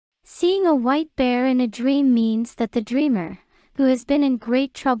Seeing a white bear in a dream means that the dreamer, who has been in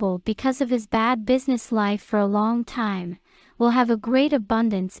great trouble because of his bad business life for a long time, will have a great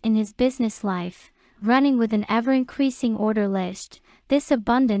abundance in his business life, running with an ever-increasing order list. This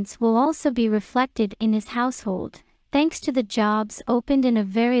abundance will also be reflected in his household, thanks to the jobs opened in a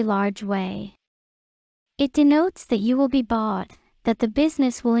very large way. It denotes that you will be bought, that the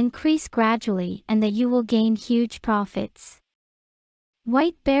business will increase gradually and that you will gain huge profits.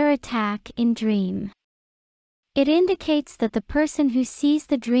 White bear attack in dream. It indicates that the person who sees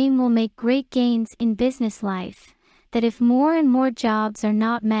the dream will make great gains in business life, that if more and more jobs are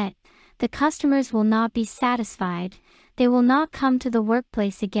not met, the customers will not be satisfied, they will not come to the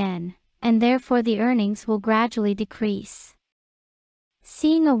workplace again, and therefore the earnings will gradually decrease.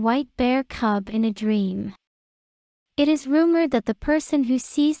 Seeing a white bear cub in a dream. It is rumored that the person who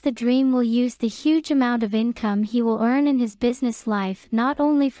sees the dream will use the huge amount of income he will earn in his business life not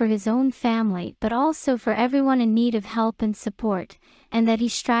only for his own family but also for everyone in need of help and support, and that he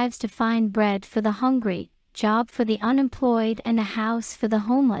strives to find bread for the hungry, job for the unemployed and a house for the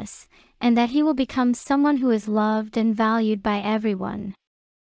homeless, and that he will become someone who is loved and valued by everyone.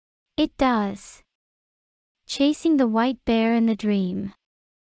 It does. Chasing the white bear in the dream.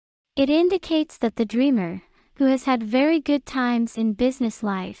 It indicates that the dreamer, who has had very good times in business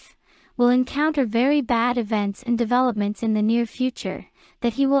life, will encounter very bad events and developments in the near future,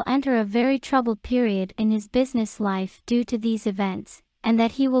 that he will enter a very troubled period in his business life due to these events, and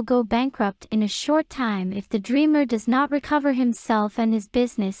that he will go bankrupt in a short time if the dreamer does not recover himself and his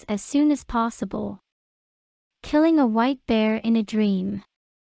business as soon as possible. Killing a white bear in a dream.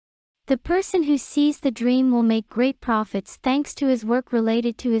 The person who sees the dream will make great profits thanks to his work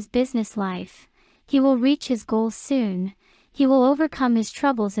related to his business life. He will reach his goals soon, he will overcome his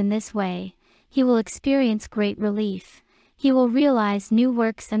troubles in this way, he will experience great relief, he will realize new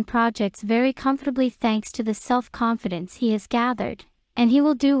works and projects very comfortably thanks to the self-confidence he has gathered, and he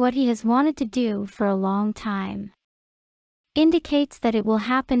will do what he has wanted to do for a long time. Indicates that it will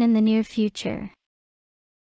happen in the near future.